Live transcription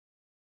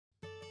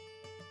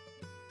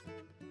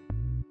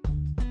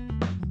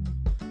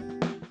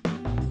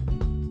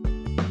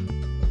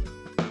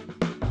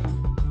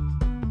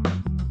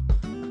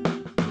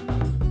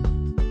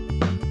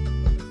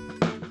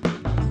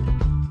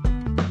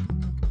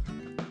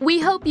We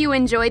hope you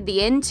enjoyed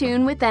the In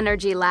Tune with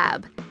Energy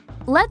Lab.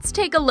 Let's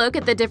take a look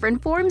at the different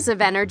forms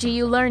of energy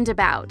you learned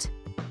about.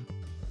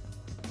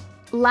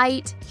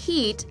 Light,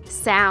 heat,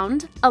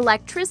 sound,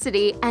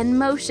 electricity, and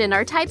motion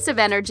are types of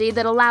energy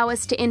that allow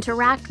us to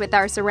interact with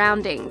our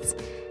surroundings.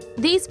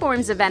 These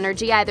forms of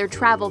energy either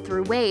travel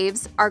through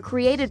waves, are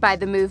created by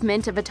the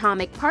movement of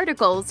atomic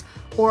particles,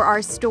 or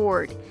are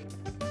stored.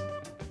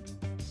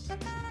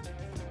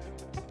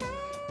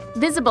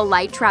 Visible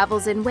light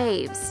travels in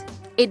waves.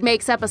 It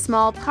makes up a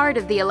small part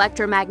of the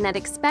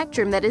electromagnetic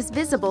spectrum that is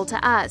visible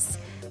to us.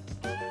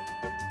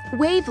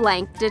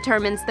 Wavelength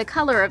determines the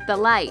color of the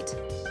light.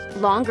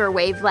 Longer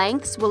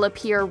wavelengths will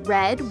appear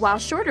red, while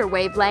shorter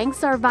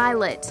wavelengths are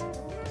violet.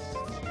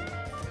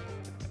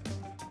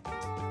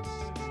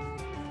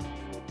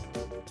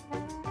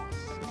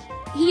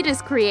 Heat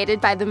is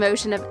created by the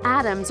motion of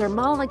atoms or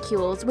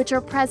molecules which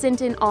are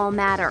present in all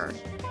matter.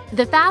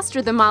 The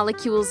faster the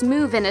molecules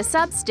move in a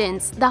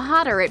substance, the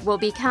hotter it will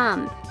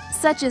become,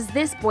 such as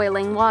this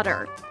boiling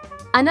water.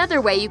 Another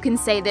way you can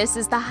say this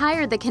is the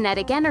higher the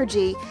kinetic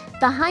energy,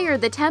 the higher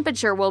the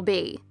temperature will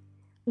be.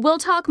 We'll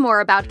talk more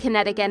about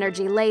kinetic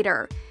energy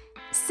later.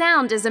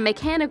 Sound is a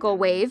mechanical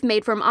wave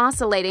made from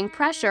oscillating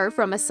pressure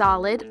from a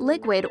solid,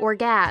 liquid, or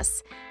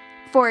gas.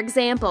 For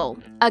example,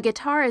 a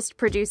guitarist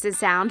produces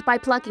sound by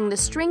plucking the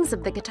strings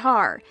of the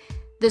guitar.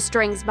 The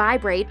strings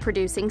vibrate,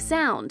 producing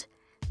sound.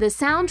 The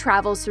sound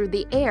travels through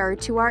the air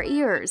to our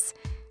ears.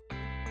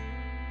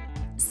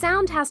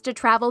 Sound has to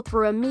travel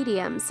through a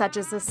medium such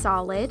as a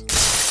solid,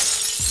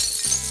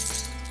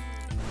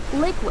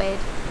 liquid,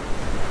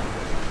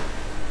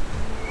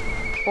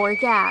 or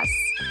gas.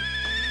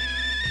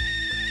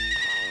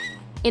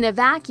 In a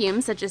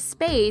vacuum such as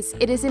space,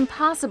 it is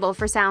impossible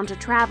for sound to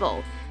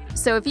travel.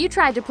 So if you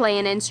tried to play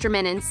an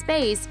instrument in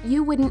space,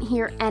 you wouldn't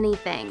hear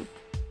anything.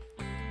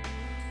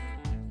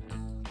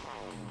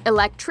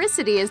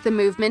 Electricity is the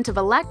movement of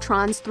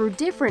electrons through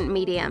different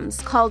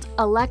mediums, called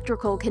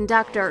electrical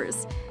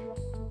conductors.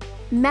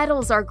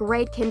 Metals are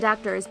great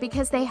conductors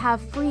because they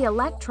have free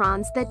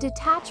electrons that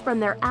detach from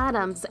their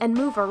atoms and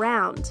move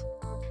around.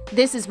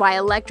 This is why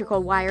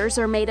electrical wires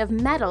are made of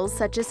metals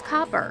such as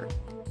copper.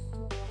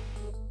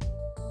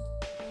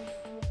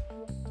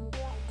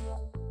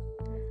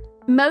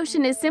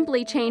 Motion is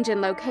simply change in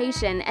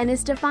location and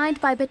is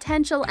defined by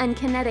potential and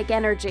kinetic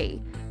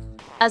energy.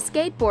 A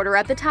skateboarder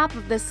at the top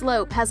of the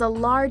slope has a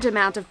large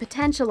amount of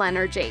potential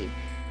energy.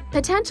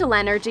 Potential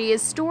energy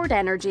is stored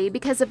energy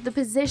because of the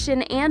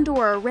position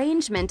and/or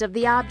arrangement of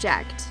the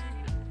object.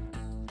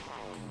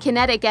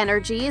 Kinetic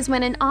energy is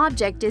when an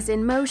object is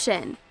in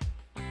motion.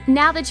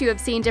 Now that you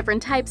have seen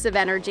different types of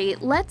energy,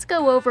 let's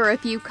go over a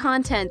few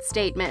content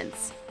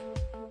statements.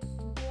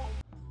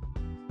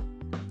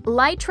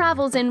 Light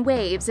travels in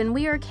waves, and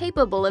we are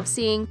capable of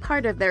seeing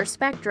part of their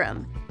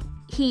spectrum.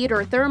 Heat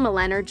or thermal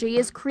energy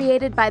is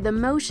created by the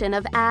motion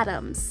of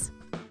atoms.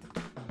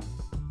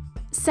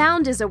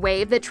 Sound is a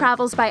wave that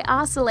travels by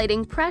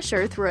oscillating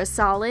pressure through a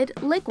solid,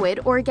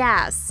 liquid, or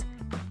gas.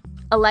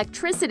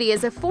 Electricity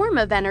is a form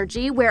of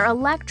energy where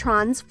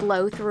electrons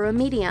flow through a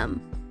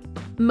medium.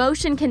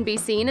 Motion can be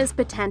seen as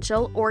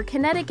potential or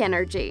kinetic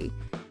energy.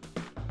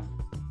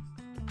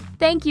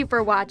 Thank you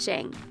for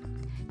watching.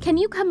 Can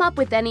you come up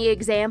with any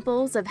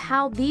examples of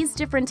how these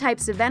different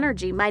types of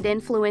energy might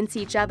influence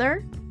each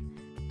other?